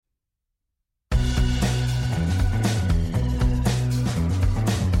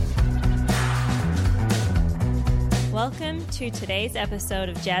Welcome to today's episode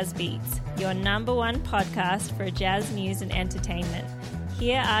of Jazz Beats, your number one podcast for jazz news and entertainment.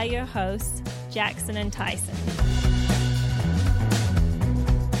 Here are your hosts, Jackson and Tyson.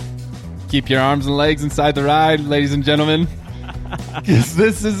 Keep your arms and legs inside the ride, ladies and gentlemen.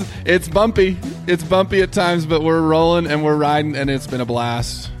 It's bumpy. It's bumpy at times, but we're rolling and we're riding, and it's been a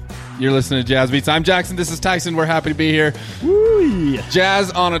blast. You're listening to Jazz Beats. I'm Jackson. This is Tyson. We're happy to be here. Woo!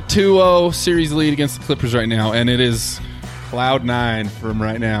 Jazz on a 2-0 series lead against the Clippers right now, and it is cloud nine from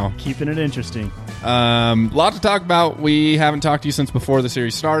right now. Keeping it interesting. Lot to talk about. We haven't talked to you since before the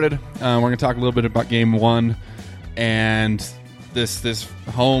series started. We're going to talk a little bit about Game 1 and this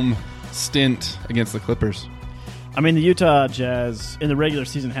home stint against the Clippers. I mean, the Utah Jazz in the regular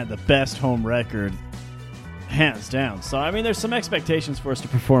season had the best home record, hands down. So, I mean, there's some expectations for us to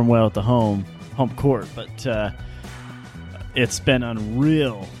perform well at the home court, but it's been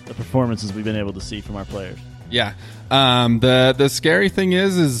unreal, the performances we've been able to see from our players. Yeah. The scary thing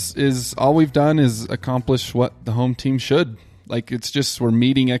is all we've done is accomplish what the home team should. Like, it's just we're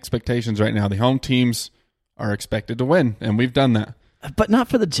meeting expectations right now. The home teams are expected to win, and we've done that. But not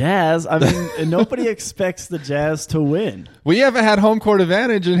for the Jazz. I mean, nobody expects the Jazz to win. We haven't had home court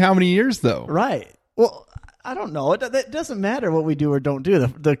advantage in how many years, though? Right. Well, I don't know. It doesn't matter what we do or don't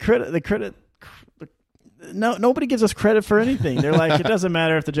do. Nobody gives us credit for anything. They're like, it doesn't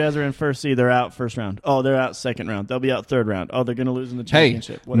matter if the Jazz are in first seed, they're out first round. Oh, they're out second round. They'll be out third round. Oh, they're going to lose in the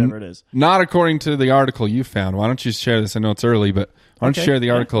championship. Whatever it is. Not according to the article you found. Why don't you share this? I know it's early, but why don't you share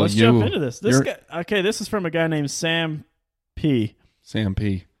the article? Let's jump into this. This is from a guy named Sam P. Sam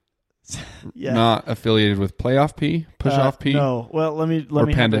P. Yeah. Not affiliated with Playoff P? Push-Off P? No. Well, let me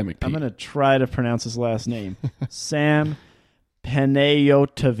Pandemic P. I'm going to try to pronounce his last name. Sam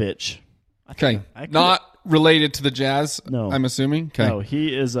Panayotovich. Okay. Not related to the Jazz, no. I'm assuming? Okay. No,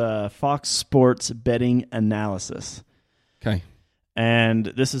 he is a Fox Sports betting analysis. Okay. And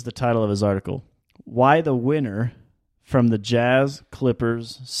this is the title of his article. Why the winner from the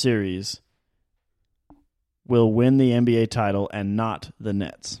Jazz-Clippers series will win the NBA title and not the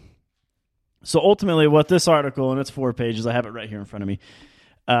Nets. So ultimately what this article, and it's 4 pages, I have it right here in front of me.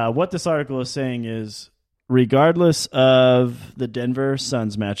 What this article is saying is, regardless of the Denver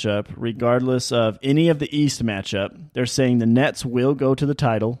Suns matchup, regardless of any of the East matchup, they're saying the Nets will go to the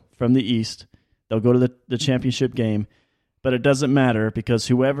title from the East. They'll go to the championship game, but it doesn't matter because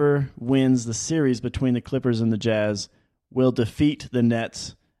whoever wins the series between the Clippers and the Jazz will defeat the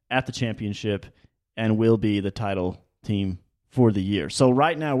Nets at the championship and will be the title team for the year. So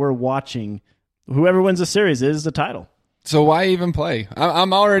right now we're watching whoever wins the series is the title. So why even play?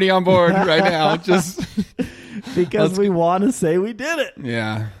 I'm already on board right now. Just because we want to say we did it.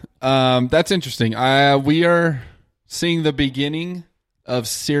 Yeah. That's interesting. We are seeing the beginning of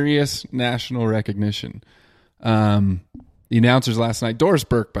serious national recognition. The announcers last night, Doris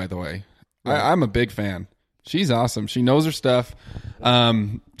Burke, by the way, right. I'm a big fan. She's awesome. She knows her stuff.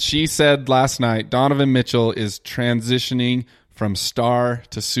 She said last night, Donovan Mitchell is transitioning from star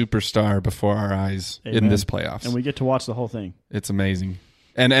to superstar before our eyes. Amen. In this playoffs. And we get to watch the whole thing. It's amazing.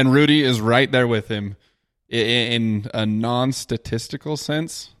 And Rudy is right there with him in a non-statistical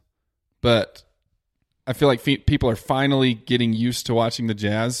sense. But I feel like people are finally getting used to watching the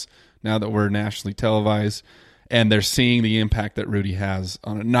Jazz now that we're nationally televised. And they're seeing the impact that Rudy has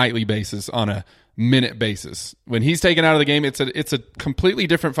on a nightly basis, on a minute basis. When he's taken out of the game, it's a completely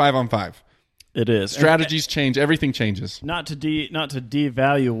different 5-on-5. It is. Strategies change. Everything changes. Not to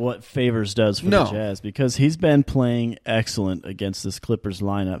devalue what Favors does for the Jazz, because he's been playing excellent against this Clippers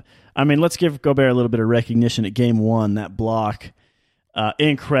lineup. I mean, let's give Gobert a little bit of recognition at Game 1. That block,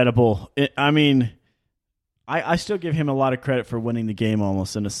 incredible. I still give him a lot of credit for winning the game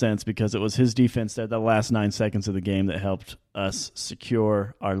almost in a sense, because it was his defense that the last 9 seconds of the game that helped us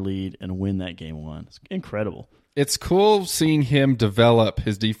secure our lead and win that Game 1. It's incredible. It's cool seeing him develop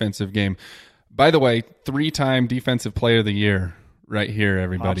his defensive game. By the way, 3-time Defensive Player of the Year right here,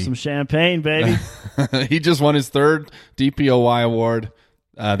 everybody. Pop some champagne, baby. He just won his 3rd DPOY award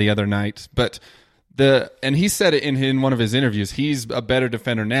the other night. And he said it in one of his interviews, he's a better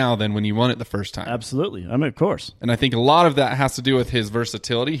defender now than when he won it the first time. Absolutely. I mean, of course. And I think a lot of that has to do with his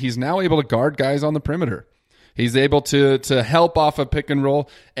versatility. He's now able to guard guys on the perimeter. He's able to help off a pick and roll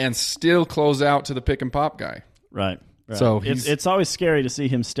and still close out to the pick and pop guy. Right. So it's always scary to see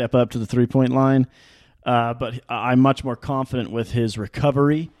him step up to the 3-point line, but I'm much more confident with his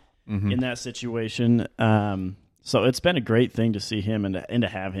recovery in that situation. So it's been a great thing to see him and to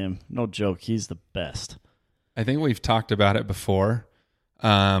have him. No joke, he's the best. I think we've talked about it before,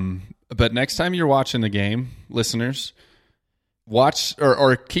 but next time you're watching the game, listeners, watch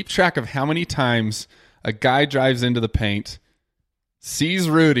or keep track of how many times A guy drives into the paint, sees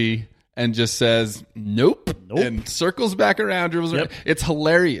Rudy, and just says, nope, and circles back around. Dribbles around. It's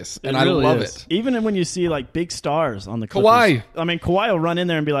hilarious, and I love it. Even when you see like big stars on the Clippers. Kawhi. I mean, Kawhi will run in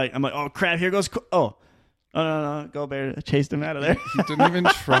there and be like, I'm like, oh, crap, here goes Oh, no, Gobert chased him out of there. He didn't even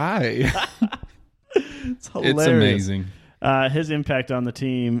try. It's hilarious. It's amazing. His impact on the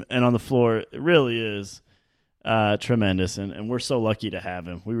team and on the floor, it really is tremendous, and we're so lucky to have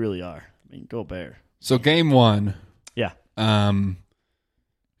him. We really are. I mean, Gobert. So game one. Yeah.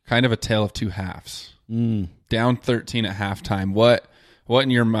 Kind of a tale of two halves. Down 13 at halftime. What in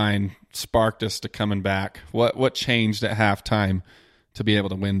your mind sparked us to coming back? What changed at halftime to be able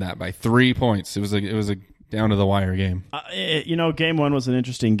to win that by 3 points? It was a down to the wire game. Game one was an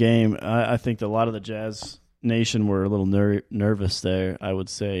interesting game. I think that a lot of the Jazz Nation were a little nervous there, I would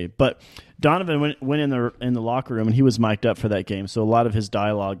say. But Donovan went in the locker room, and he was mic'd up for that game. So a lot of his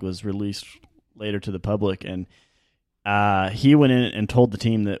dialogue was released later to the public, and he went in and told the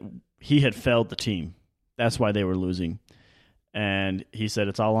team that he had failed the team. That's why they were losing. And he said,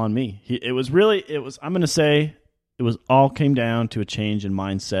 it's all on me. I'm going to say it was all came down to a change in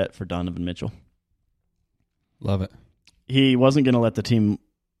mindset for Donovan Mitchell. Love it. He wasn't going to let the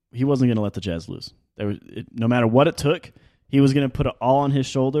Jazz lose. No matter what it took, he was going to put it all on his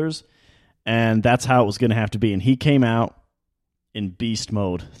shoulders, and that's how it was going to have to be. And he came out in beast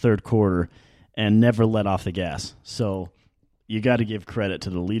mode third quarter and never let off the gas. So you got to give credit to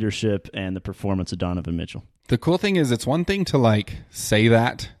the leadership and the performance of Donovan Mitchell. The cool thing is it's one thing to say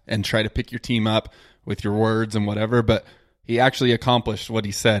that and try to pick your team up with your words and whatever, but he actually accomplished what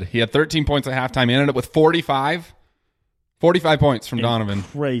he said. He had 13 points at halftime. He ended up with 45 points from Donovan.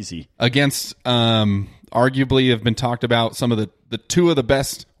 Crazy. Against arguably have been talked about some of the two of the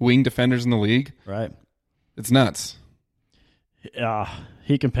best wing defenders in the league. Right. It's nuts.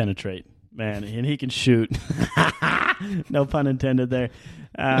 He can penetrate, man, and he can shoot. No pun intended there.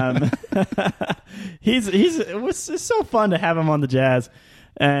 It was so fun to have him on the Jazz,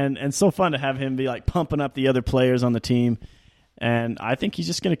 and so fun to have him be like pumping up the other players on the team. And I think he's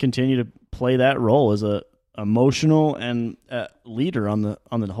just going to continue to play that role as a emotional and leader on the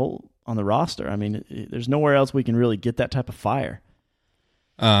roster. I mean, there's nowhere else we can really get that type of fire.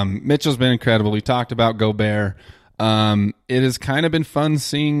 Mitchell's been incredible. We talked about Gobert. It has kind of been fun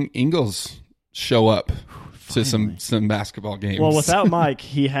seeing Ingles show up to some basketball games. Well, without Mike,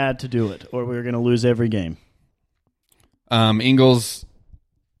 he had to do it, or we were going to lose every game. Ingles,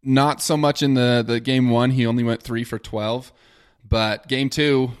 not so much in the game one. He only went 3 for 12. But game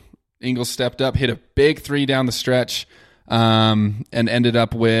two, Ingles stepped up, hit a big three down the stretch, and ended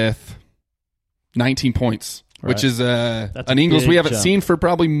up with 19 points, which is an Ingles we haven't seen for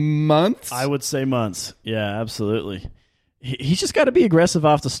probably months. I would say months. Yeah, absolutely. He's just got to be aggressive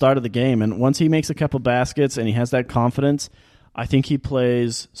off the start of the game, and once he makes a couple baskets and he has that confidence, I think he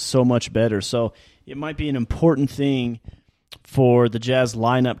plays so much better. So it might be an important thing for the Jazz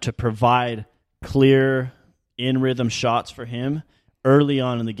lineup to provide clear, in-rhythm shots for him early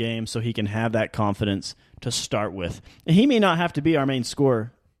on in the game so he can have that confidence to start with. And he may not have to be our main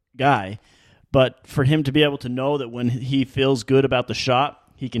scorer guy, but for him to be able to know that when he feels good about the shot,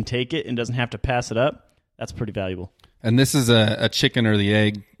 he can take it and doesn't have to pass it up, that's pretty valuable. And this is a chicken or the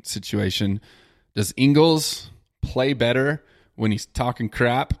egg situation. Does Ingles play better when he's talking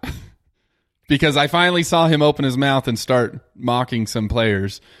crap? Because I finally saw him open his mouth and start mocking some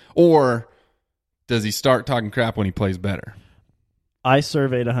players. Or does he start talking crap when he plays better? I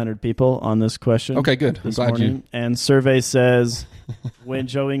surveyed 100 people on this question. Okay, good. I'm glad you. And survey says when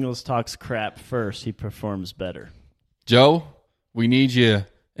Joe Ingles talks crap first, he performs better. Joe, we need you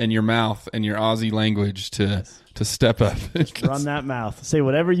and your mouth and your Aussie language to step up. Just run that mouth. Say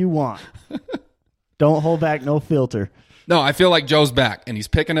whatever you want. Don't hold back, no filter. No, I feel like Joe's back, and he's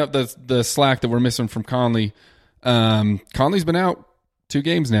picking up the slack that we're missing from Conley. Conley's been out 2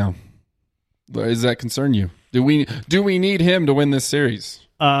 games now. Does that concern you? Do we need him to win this series?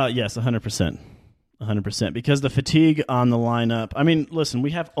 Yes, 100%. 100%. Because the fatigue on the lineup. I mean, listen,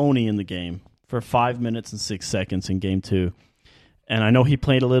 we have Oni in the game for 5 minutes and 6 seconds in game 2. And I know he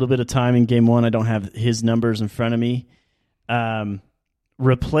played a little bit of time in game 1. I don't have his numbers in front of me.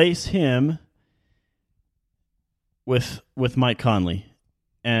 Replace him with Mike Conley.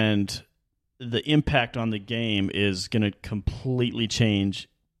 And the impact on the game is going to completely change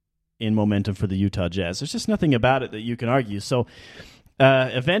in momentum for the Utah Jazz. There's just nothing about it that you can argue. So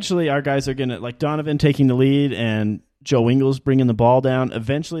eventually our guys are going to, like Donovan taking the lead and Joe Ingles bringing the ball down,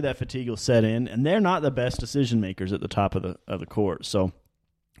 eventually that fatigue will set in, and they're not the best decision makers at the top of the court. So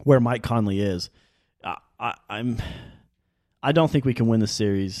where Mike Conley is, I don't think we can win the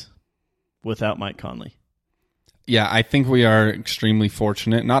series without Mike Conley. Yeah, I think we are extremely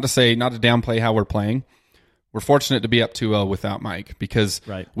fortunate. Not to downplay how we're playing. We're fortunate to be up 2-0 without Mike because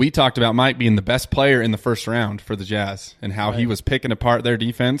we talked about Mike being the best player in the first round for the Jazz and how he was picking apart their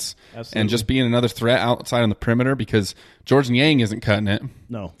defense and just being another threat outside on the perimeter because George Niang isn't cutting it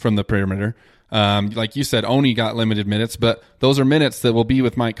from the perimeter. Like you said, Oni got limited minutes, but those are minutes that will be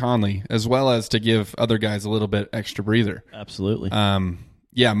with Mike Conley as well as to give other guys a little bit extra breather. Absolutely.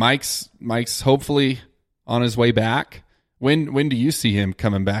 Mike's hopefully on his way back. When do you see him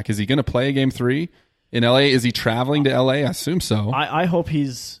coming back? Is he going to play Game 3 in LA? Is he traveling to LA? I assume so. I hope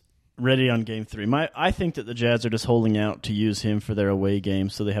he's ready on Game 3. I think that the Jazz are just holding out to use him for their away game,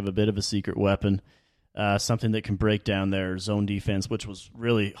 so they have a bit of a secret weapon, something that can break down their zone defense, which was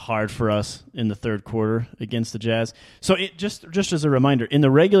really hard for us in the third quarter against the Jazz. So just as a reminder, in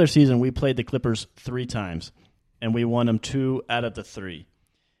the regular season, we played the Clippers 3 times, and we won them 2 out of the 3.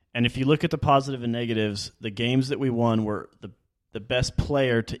 And if you look at the positive and negatives, the games that we won were the best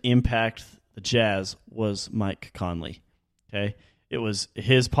player to impact the Jazz was Mike Conley. Okay, it was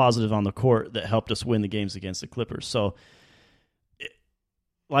his positive on the court that helped us win the games against the Clippers. So,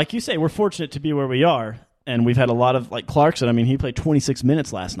 like you say, we're fortunate to be where we are, and we've had a lot of, like Clarkson, I mean, he played 26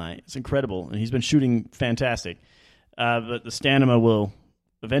 minutes last night. It's incredible, and he's been shooting fantastic. But the stamina will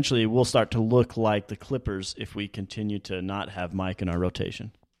start to look like the Clippers if we continue to not have Mike in our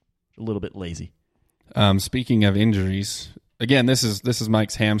rotation. A little bit lazy. Speaking of injuries, again, this is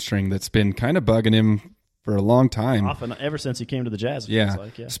Mike's hamstring that's been kind of bugging him for a long time. Often, ever since he came to the Jazz. Yeah.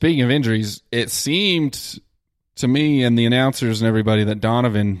 Speaking of injuries, it seemed to me and the announcers and everybody that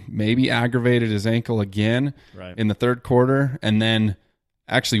Donovan maybe aggravated his ankle again in the third quarter and then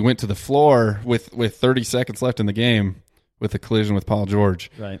actually went to the floor with 30 seconds left in the game with a collision with Paul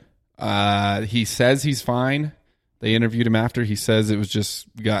George. Right. He says he's fine. They interviewed him after. He says it was just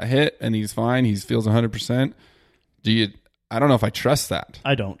got hit and he's fine. He feels 100%. I don't know if I trust that.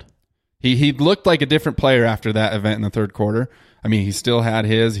 I don't. He looked like a different player after that event in the third quarter. I mean, he still had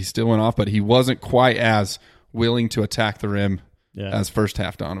he still went off, but he wasn't quite as willing to attack the rim as first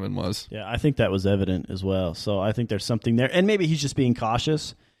half Donovan was. Yeah, I think that was evident as well. So I think there's something there. And maybe he's just being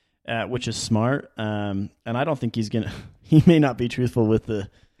cautious, which is smart. And I don't think he may not be truthful with the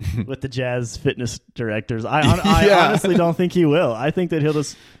Jazz fitness directors. I honestly don't think he will. I think that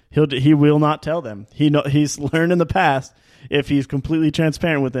he will not tell them. He's learned in the past, if he's completely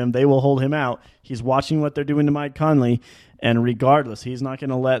transparent with them, they will hold him out. He's watching what they're doing to Mike Conley, and regardless, he's not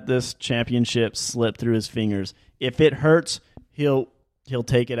going to let this championship slip through his fingers. If it hurts, he'll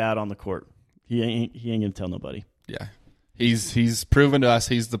take it out on the court. He ain't going to tell nobody. Yeah. He's proven to us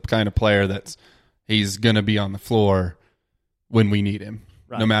he's the kind of player he's going to be on the floor when we need him.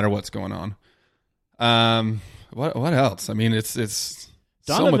 Right. No matter what's going on. What else? I mean, it's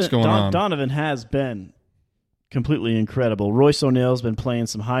so much going on. Donovan has been completely incredible. Royce O'Neal's been playing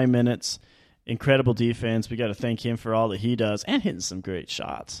some high minutes, incredible defense. We got to thank him for all that he does and hitting some great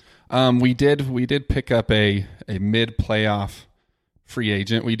shots. We did pick up a mid-playoff free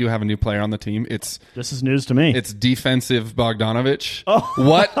agent. We do have a new player on the team. This is news to me. It's defensive Bogdanovich. Oh,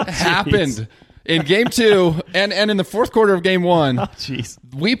 what happened? In Game 2 and in the fourth quarter of Game 1,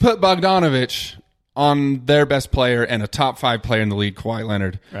 we put Bogdanovich on their best player and a top 5 player in the league, Kawhi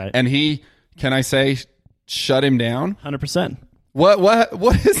Leonard. Right. And he, can I say, shut him down? 100%.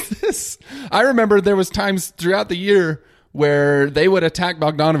 What is this? I remember there was times throughout the year where they would attack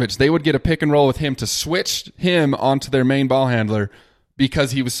Bogdanovich. They would get a pick and roll with him to switch him onto their main ball handler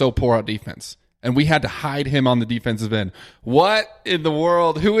because he was so poor at defense. And we had to hide him on the defensive end. What in the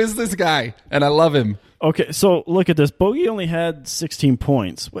world? Who is this guy? And I love him. Okay, so look at this. Bogey only had 16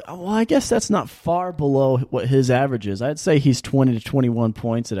 points. Well, I guess that's not far below what his average is. I'd say he's 20 to 21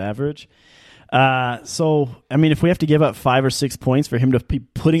 points at average. So, I mean, if we have to give up 5 or 6 points for him to be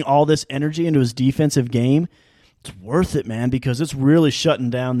putting all this energy into his defensive game, it's worth it, man, because it's really shutting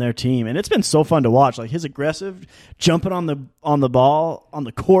down their team. And it's been so fun to watch. Like his aggressive, jumping on the ball, on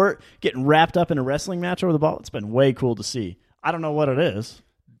the court, getting wrapped up in a wrestling match over the ball. It's been way cool to see. I don't know what it is.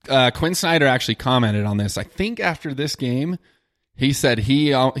 Quinn Snyder actually commented on this. I think after this game, he said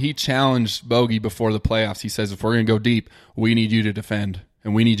he challenged Bogey before the playoffs. He says, if we're going to go deep, we need you to defend,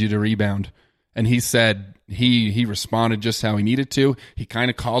 and we need you to rebound. And he said he responded just how he needed to. He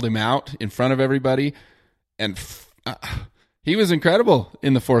kind of called him out in front of everybody. And he was incredible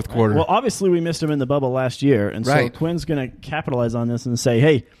in the fourth quarter. Well, obviously we missed him in the bubble last year, and so Quinn's going to capitalize on this and say,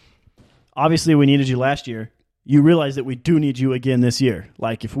 hey, obviously we needed you last year. You realize that we do need you again this year.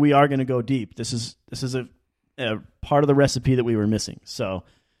 Like, if we are going to go deep, this is a part of the recipe that we were missing. So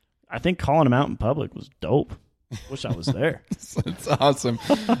I think calling him out in public was dope. Wish I was there. It's awesome.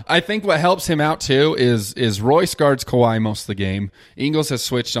 I think what helps him out too is Royce guards Kawhi most of the game. Ingles has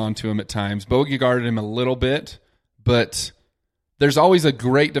switched on to him at times. Bogey guarded him a little bit, but there's always a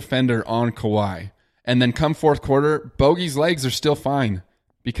great defender on Kawhi. And then come fourth quarter, Bogey's legs are still fine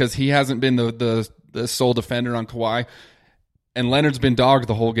because he hasn't been the sole defender on Kawhi. And Leonard's been dogged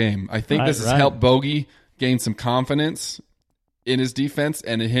the whole game. I think this has helped Bogey gain some confidence in his defense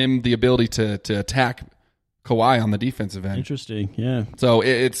and him the ability to attack Kawhi on the defensive end. Interesting, yeah. So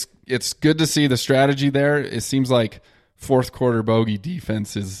it's good to see the strategy there. It seems like fourth quarter Bogey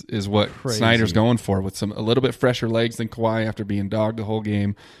defense is what Crazy. Snyder's going for with a little bit fresher legs than Kawhi after being dogged the whole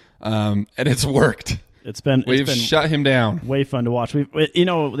game, and it's worked. We've shut him down. Way fun to watch.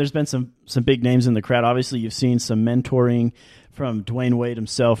 There's been some big names in the crowd. Obviously, you've seen some mentoring from Dwayne Wade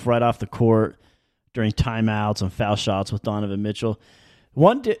himself right off the court during timeouts and foul shots with Donovan Mitchell.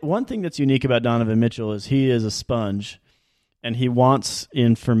 One thing that's unique about Donovan Mitchell is he is a sponge, and he wants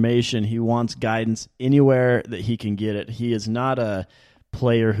information. He wants guidance anywhere that he can get it. He is not a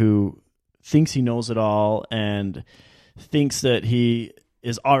player who thinks he knows it all and thinks that he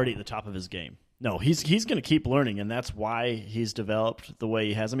is already at the top of his game. No, he's going to keep learning, and that's why he's developed the way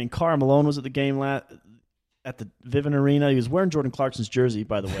he has. I mean, Karl Malone was at the game at the Vivint Arena. He was wearing Jordan Clarkson's jersey,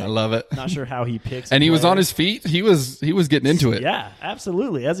 by the way. I love it. Not sure how he picks. And he was on his feet. He was getting into it. Yeah,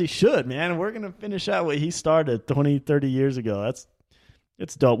 absolutely, as he should, man. We're going to finish out what he started 20, 30 years ago.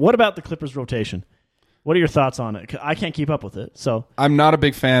 It's dope. What about the Clippers rotation? What are your thoughts on it? I can't keep up with it. So I'm not a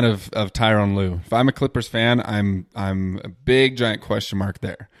big fan of Tyronn Lue. If I'm a Clippers fan, I'm a big giant question mark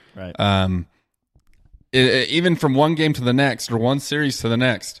there. Right. Even from one game to the next or one series to the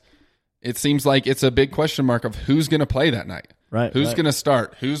next, it seems like it's a big question mark of who's going to play that night. Right. Who's going to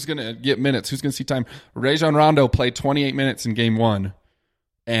start? Who's going to get minutes? Who's going to see time? Rajon Rondo played 28 minutes in game one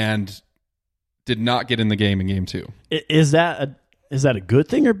and did not get in the game in game two. Is that a good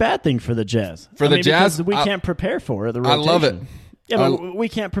thing or bad thing for the Jazz? For the Jazz, because we can't prepare for it. The rotation. I love it. Yeah, but we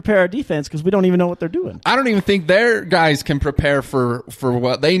can't prepare our defense because we don't even know what they're doing. I don't even think their guys can prepare for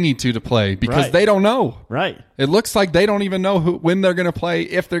what they need to play because they don't know. Right. It looks like they don't even know when they're going to play,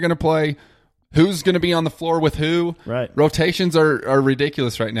 if they're going to play, who's going to be on the floor with who. Right. Rotations are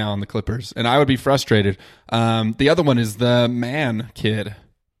ridiculous right now on the Clippers, and I would be frustrated. The other one is the Man kid,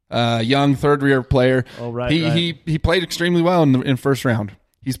 young third-year player. Oh, right. He played extremely well in first round.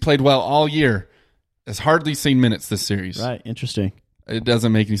 He's played well all year. Has hardly seen minutes this series. Right. Interesting. It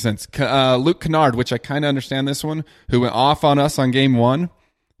doesn't make any sense. Luke Kennard, which I kind of understand this one, who went off on us on game one,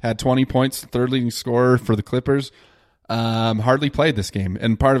 had 20 points, third leading scorer for the Clippers. Hardly played this game,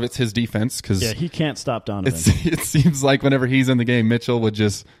 and part of it's his defense because he can't stop Donovan. It seems like whenever he's in the game, Mitchell would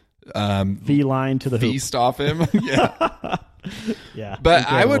just V-line to the feast off him. Yeah. Yeah. But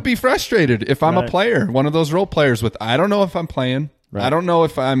incredible. I would be frustrated if I'm a player, one of those role players with I don't know if I'm playing. Right. I don't know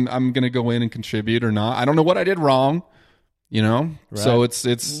if I'm going to go in and contribute or not. I don't know what I did wrong. So it's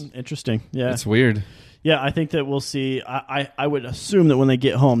interesting. Yeah, it's weird. Yeah, I think that we'll see. I would assume that when they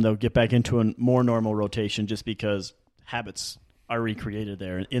get home, they'll get back into a more normal rotation just because habits are recreated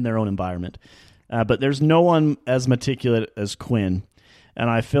there in their own environment. But there's no one as meticulous as Quinn, and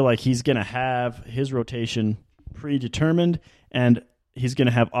I feel like he's going to have his rotation predetermined, and he's going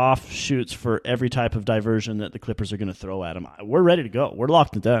to have offshoots for every type of diversion that the Clippers are going to throw at him. We're ready to go. We're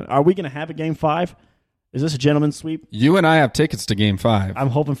locked into that. Are we going to have a Game 5? Is this a gentleman's sweep? You and I have tickets to Game 5. I'm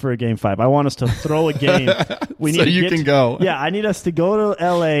hoping for a Game 5. I want us to throw a game. Can go. Yeah, I need us to go to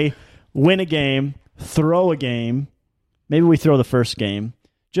L.A., win a game, throw a game. Maybe we throw the first game,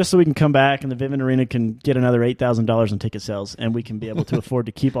 just so we can come back and the Vivint Arena can get another $8,000 in ticket sales, and we can be able to afford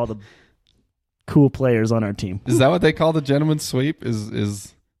to keep all the cool players on our team. Is that what they call the gentleman's sweep?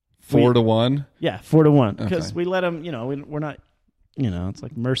 Is 4-1? Yeah, 4-1. Because we let them, we're not, it's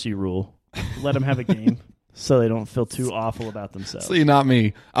like mercy rule. Let them have a game so they don't feel too awful about themselves. See, not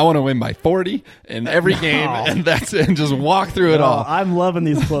me. I want to win by 40 in every game, and that's it. And just walk through it all. I'm loving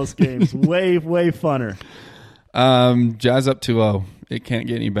these close games. Way, way funner. Jazz up 2-0. It can't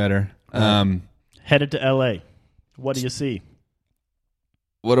get any better. Headed to L.A. What do you see?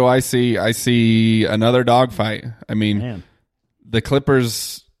 What do I see? I see another dogfight. I mean, the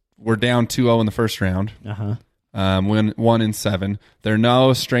Clippers were down 2-0 in the first round. Uh-huh. Win 1-7. They're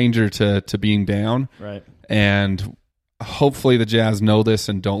no stranger to being down. Right. And hopefully the Jazz know this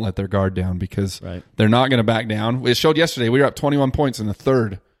and don't let their guard down because they're not going to back down. It showed yesterday. We were up 21 points in the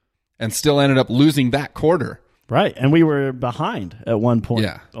third and still ended up losing that quarter. Right. And we were behind at one point.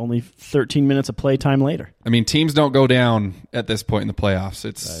 Yeah. Only 13 minutes of play time later. I mean, teams don't go down at this point in the playoffs.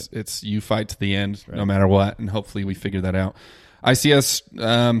 It's you fight to the end no matter what, and hopefully we figure that out. I see us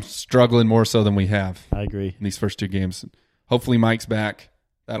struggling more so than we have I agree. in these first 2 games. Hopefully Mike's back.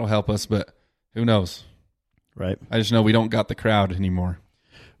 That'll help us, but who knows? Right. I just know we don't got the crowd anymore.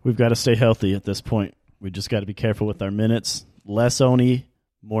 We've got to stay healthy at this point. We just got to be careful with our minutes. Less Oni,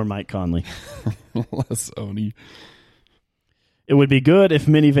 more Mike Conley. Less Oni. It would be good if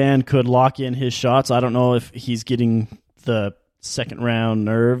Minivan could lock in his shots. I don't know if he's getting the second round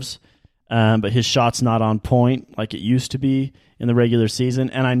nerves, but his shot's not on point like it used to be in the regular season.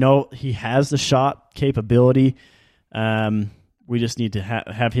 And I know he has the shot capability. We just need to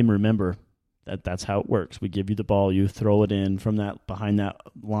have him remember that's how it works. We give you the ball, you throw it in from that behind that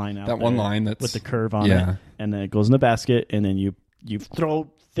line out That there one line that's with the curve on it, and then it goes in the basket, and then you throw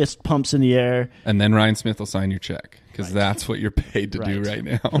fist pumps in the air. And then Ryan Smith will sign your check because that's what you're paid to do right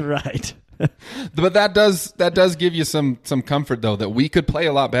now. Right. But that does give you some comfort, though, that we could play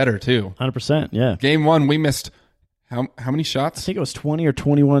a lot better, too. 100%, yeah. Game 1, we missed how many shots? I think it was 20 or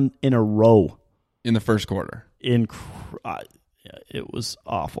 21 in a row. In the first quarter. It was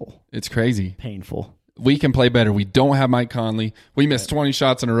awful. It's crazy. Painful. We can play better. We don't have Mike Conley. We missed 20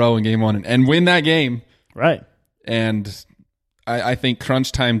 shots in a row in game 1 and win that game. Right. And I think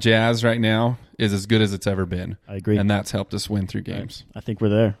crunch time Jazz right now is as good as it's ever been. I agree. And that's helped us win 3 games. I think we're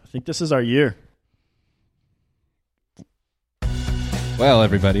there. I think this is our year. Well,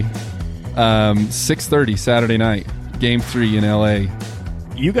 everybody, 6:30 Saturday night, game 3 in LA.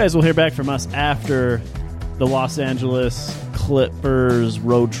 You guys will hear back from us after the Los Angeles Clippers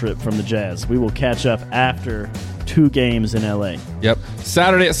road trip from the Jazz. We will catch up after 2 games in LA. Yep.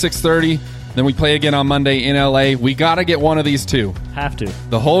 Saturday at 6:30. Then we play again on Monday in LA. We got to get one of these 2. Have to.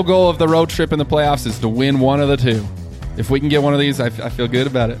 The whole goal of the road trip in the playoffs is to win one of the 2. If we can get one of these, I feel good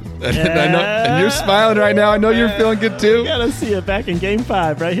about it. Yeah. I know, and you're smiling right now. I know you're feeling good too. We got to see it back in Game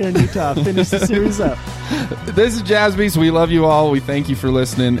 5 right here in Utah. Finish the series up. This is Jazz Beats. We love you all. We thank you for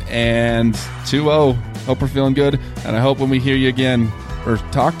listening. And 2-0. Hope we're feeling good. And I hope when we hear you again or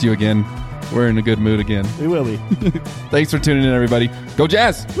talk to you again, we're in a good mood again. We will be. Thanks for tuning in, everybody. Go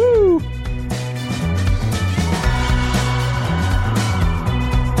Jazz! Woo!